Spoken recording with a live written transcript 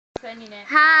Sending it.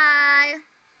 Hi.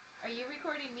 Are you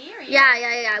recording me or you?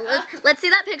 Yeah. Let's see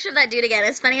that picture of that dude again.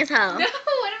 It's funny as hell. No, what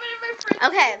about if my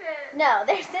friend Okay. sees it? No,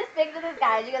 there's this picture of this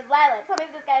guy. She goes, Lila, tell me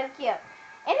if this guy is cute.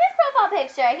 In his profile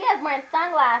picture, he has wearing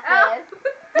sunglasses,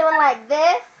 doing like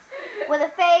this, with a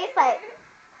face like,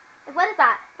 what is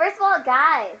that? First of all,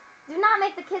 guys, do not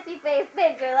make the kissy face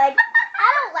picture. Like, I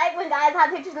don't like when guys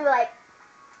have pictures and they're like,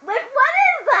 what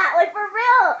is that? Like, for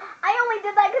real. I only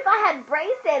did that because I had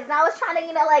braces and I was trying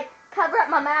to, like, cover up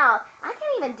my mouth. I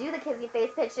can't even do the kissy face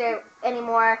picture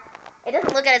anymore. It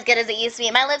doesn't look as good as it used to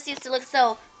be. My lips used to look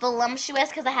so voluptuous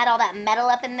because I had all that metal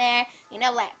up in there. You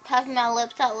know, like, puffing my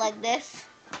lips out like this.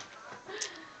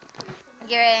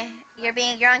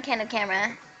 You're on candid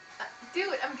camera.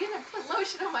 Dude, I'm gonna put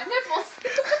lotion on my nipples.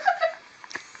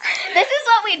 This is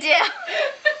what we do.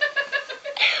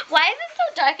 Why is it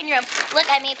so dark in your room? Look,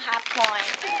 I made popcorn.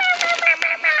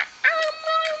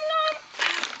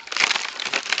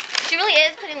 She really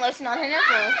is putting lotion on her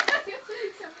nipples.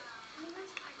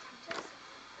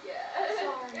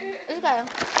 It's okay.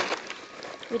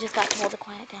 We just got told to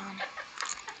quiet down.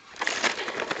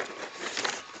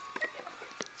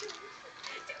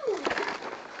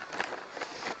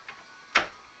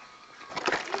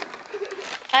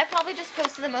 I probably just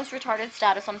posted the most retarded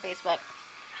status on Facebook.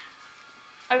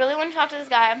 I really want to talk to this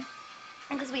guy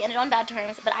because we ended on bad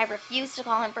terms, but I refuse to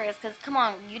call him first because, come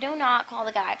on, you do not call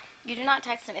the guy. You do not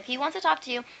text him. If he wants to talk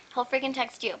to you, he'll freaking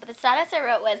text you. But the status I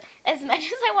wrote was, as much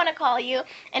as I want to call you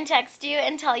and text you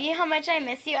and tell you how much I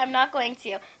miss you, I'm not going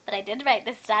to. But I did write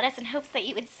this status in hopes that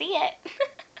you would see it.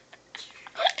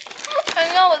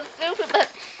 I know, it's stupid,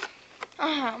 but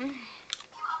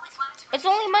it's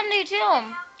only Monday,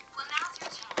 too.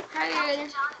 Hi.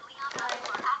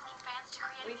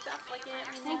 We stopped looking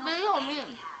at me What now. video on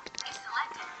me?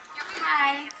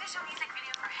 Hi.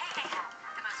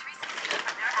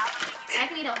 I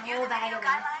can eat a whole bag of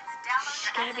them. Shh,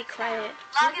 gotta be quiet.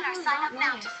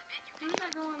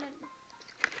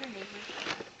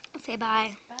 Say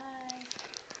bye.